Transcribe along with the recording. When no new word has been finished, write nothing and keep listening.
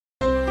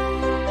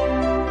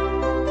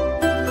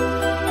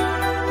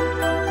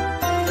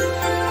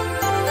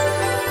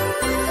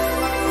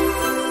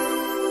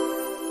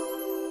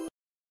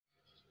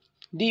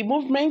The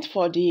movement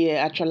for the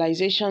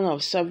actualization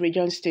of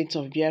sub-region states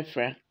of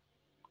Biafra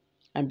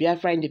and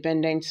Biafra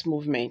independence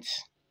movement,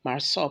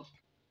 MASSOB,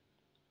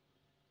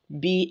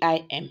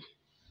 BIM,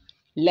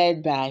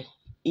 led by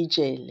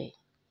Ijele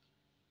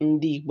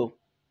Ndigbo,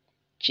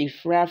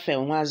 Chief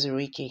Raphael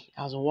Nwazurike,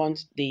 has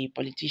warned the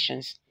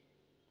politicians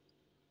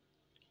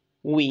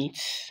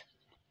with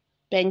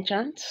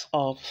penchant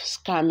of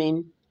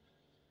scamming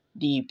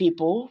the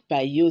people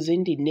by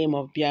using the name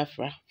of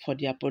Biafra for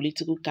their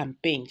political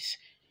campaigns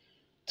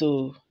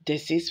to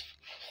desist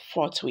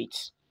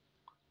forthwith.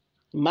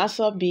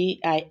 MASSOB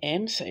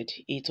BIM said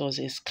it was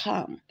a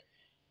scam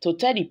to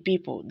tell the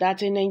people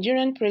that a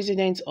Nigerian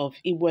president of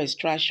Igbo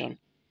extraction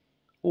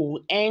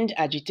will end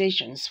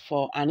agitations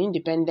for an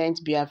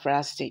independent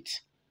Biafra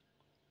state.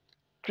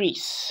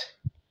 Chris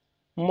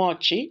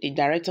Mochi, the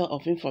Director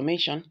of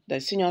Information,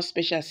 the Senior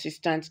Special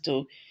Assistant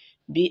to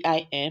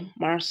BIM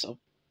MASSOB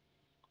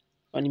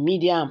on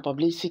Media and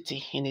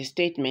Publicity, in a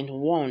statement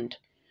warned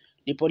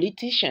the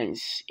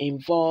politicians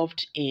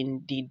involved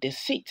in the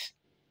deceit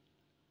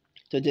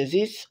to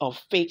desist or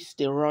face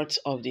the rot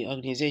of the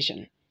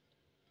organization.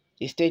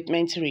 The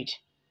statement read,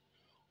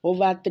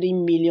 "Over 3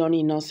 million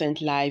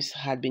innocent lives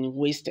had been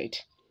wasted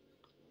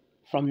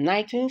from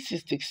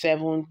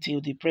 1967 till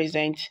the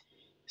present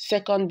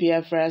Second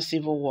Biafra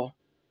Civil War,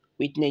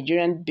 with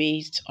Nigerians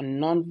based on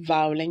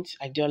non-violent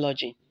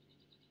ideology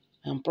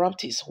and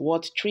properties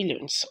worth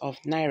trillions of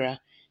naira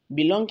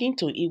belonging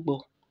to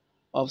Igbo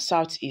of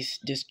Southeast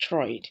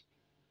destroyed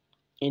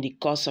in the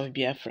cause of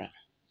Biafra.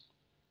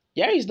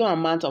 There is no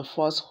amount of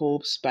false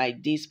hopes by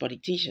these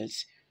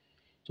politicians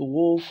to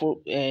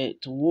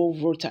woo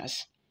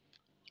voters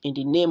in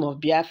the name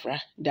of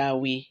Biafra that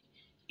will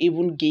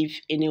even give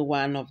any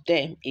one of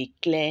them a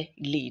clear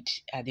lead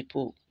at the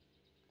poll."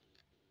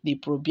 The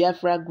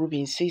pro-Biafra group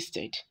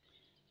insisted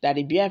that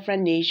the Biafra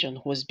nation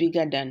was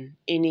bigger than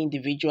any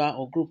individual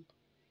or group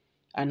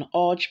and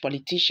urged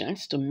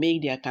politicians to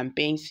make their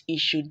campaigns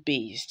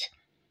issue-based,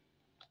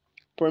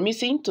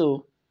 promising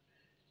to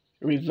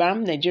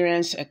revamp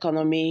Nigerians'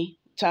 economy,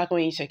 tackle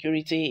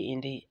insecurity in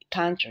the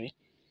country,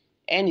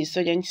 end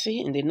insurgency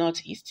in the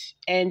Northeast,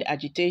 end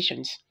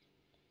agitations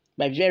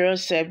by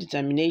various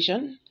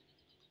self-determination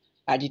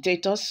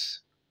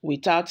agitators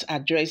without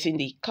addressing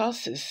the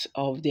causes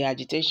of the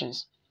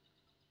agitations,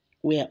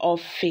 were all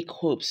fake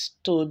hopes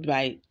told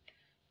by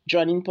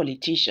drowning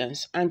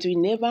politicians and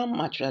will never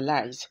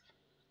materialize,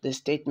 the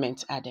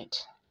statement added.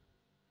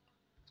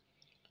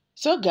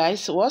 So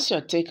guys, what's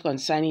your take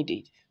concerning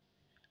it?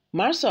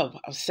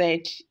 MASSOB have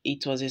said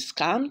it was a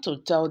scam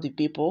to tell the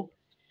people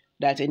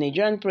that a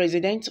Nigerian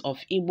president of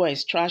Igbo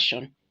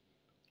extraction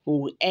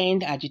will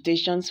end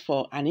agitations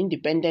for an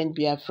independent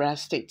Biafra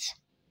state.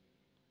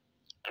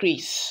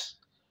 Chris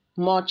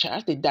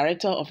Mocha, the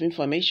Director of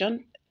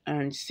Information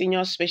and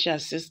Senior Special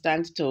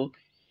Assistant to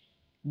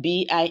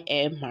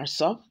BIM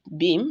MASSOB,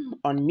 BIM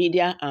on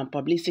Media and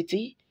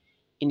Publicity,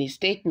 in a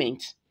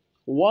statement,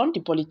 warned the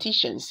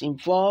politicians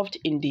involved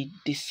in the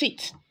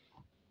deceit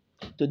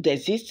to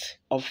desist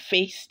or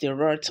face the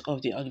wrath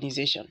of the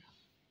organization.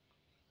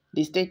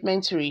 The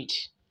statement read,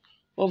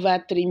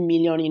 "Over 3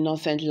 million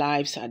innocent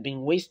lives had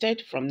been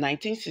wasted from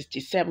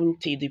 1967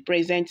 till the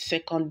present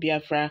Second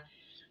Biafra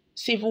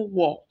Civil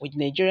War, with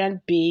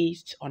Nigerians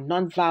based on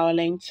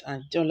non-violent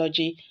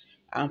ideology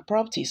and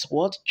properties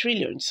worth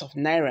trillions of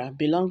naira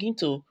belonging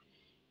to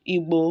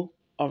Igbo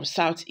of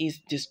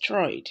Southeast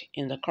destroyed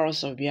in the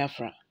cause of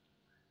Biafra.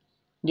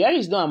 There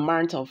is no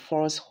amount of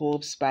false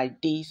hopes by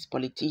these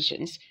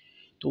politicians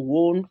to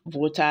warn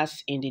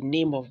voters in the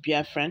name of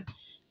Biafran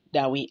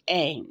that will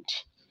end,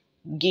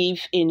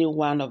 give any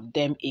one of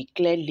them a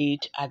clear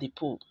lead at the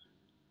poll."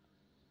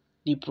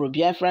 The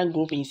pro-Biafran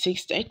group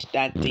insisted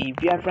that the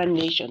Biafran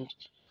nation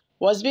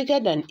was bigger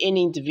than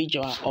any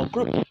individual or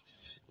group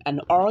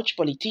and urged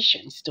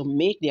politicians to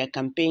make their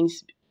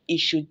campaigns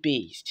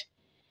issue-based,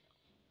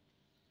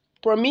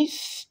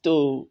 promise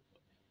to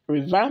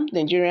revamp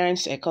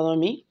Nigerians'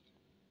 economy,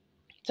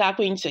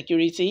 tackle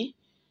insecurity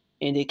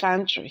in the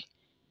country,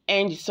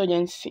 end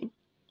insurgency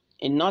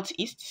in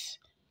Northeast,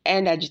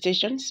 end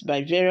agitations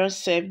by various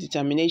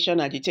self-determination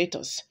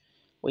agitators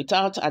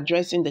without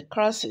addressing the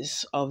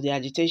causes of the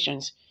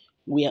agitations,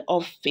 were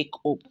all fake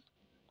hope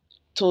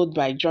told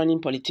by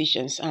drowning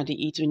politicians, and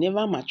it will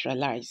never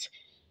materialize,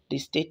 the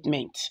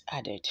statement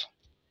added.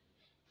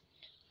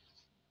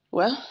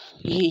 Well,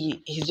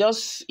 he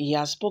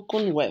has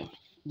spoken well.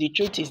 The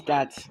truth is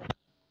that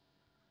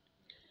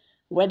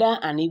whether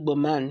an Igbo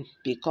man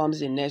becomes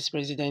the next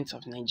president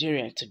of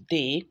Nigeria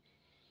today,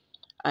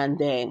 and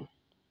then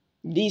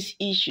these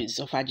issues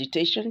of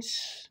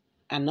agitations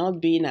are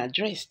not being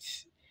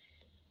addressed,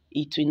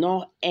 it will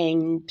not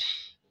end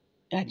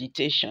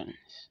agitations.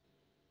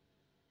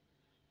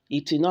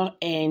 It will not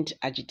end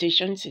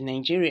agitations in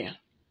Nigeria.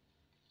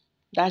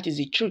 That is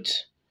the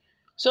truth.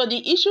 So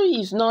the issue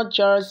is not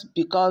just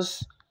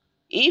because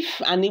if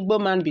an Igbo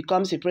man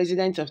becomes a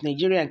president of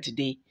Nigeria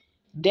today,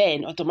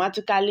 then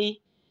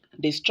automatically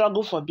the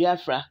struggle for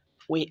Biafra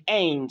will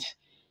end.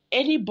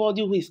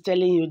 Anybody who is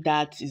telling you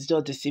that is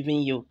just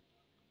deceiving you.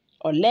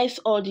 unless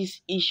all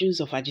these issues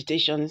of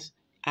agitations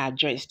are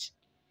addressed.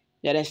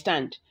 You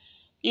understand?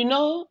 You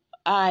know,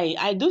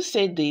 I do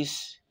say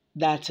this,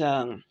 that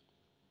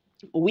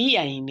we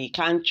are in a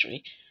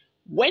country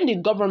when the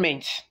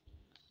government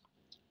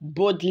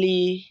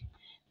boldly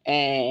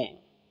uh,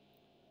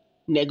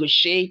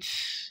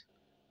 negotiates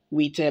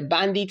with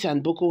bandits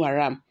and Boko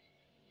Haram.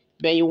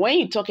 But when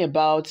you talk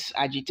about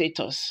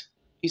agitators,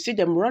 you see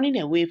them running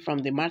away from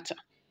the matter.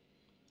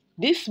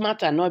 This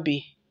matter not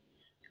be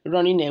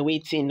running away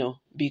thing, no,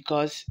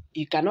 because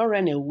you cannot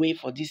run away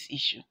for this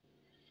issue.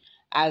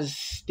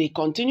 As they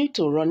continue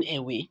to run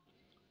away,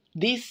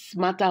 this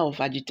matter of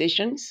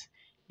agitations,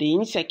 the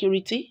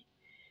insecurity,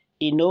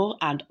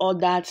 and all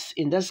that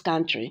in this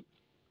country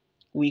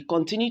will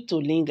continue to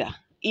linger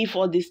if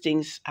all these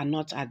things are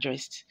not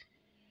addressed.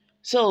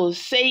 So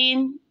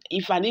saying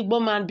if an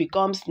Igbo man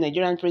becomes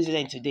Nigerian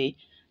president today,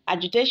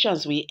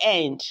 agitations will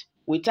end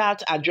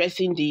without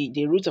addressing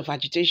the root of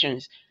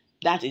agitations,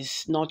 that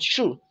is not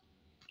true.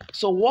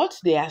 So what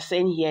they are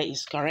saying here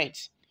is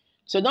correct.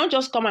 So don't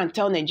just come and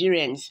tell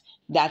Nigerians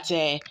that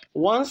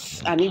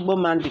once an Igbo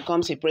man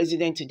becomes a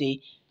president today,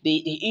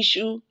 the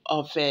issue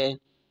of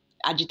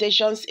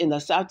agitations in the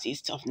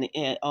southeast of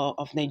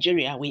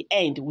Nigeria will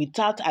end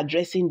without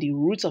addressing the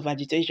roots of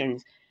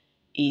agitations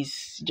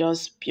is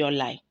just pure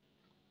lie.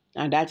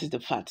 And that is the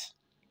fact.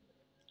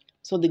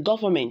 So the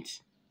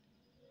government,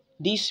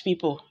 these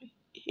people,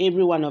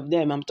 every one of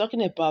them, I'm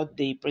talking about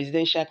the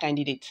presidential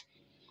candidates,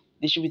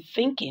 they should be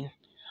thinking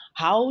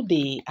how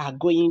they are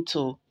going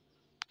to,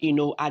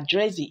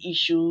 address the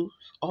issue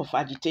of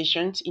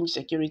agitation,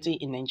 insecurity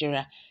in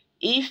Nigeria,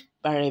 if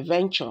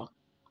peradventure,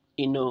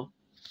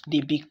 they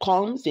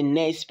become the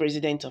next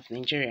president of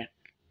Nigeria,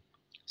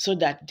 so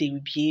that they will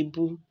be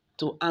able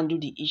to handle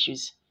the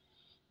issues.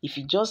 If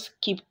you just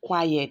keep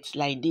quiet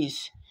like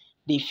this,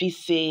 they feel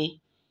say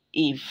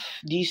if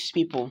these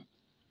people,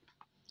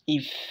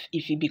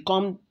 if you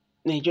become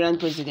Nigerian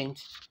president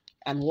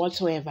and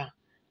whatsoever,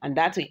 and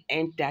that will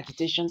end the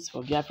agitations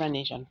for Biafra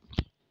nation,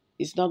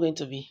 it's not going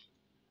to be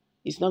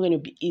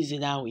easy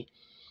that way.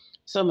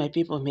 So my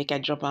people, make a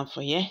drop on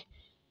for you.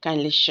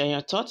 Kindly share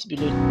your thoughts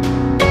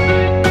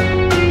below.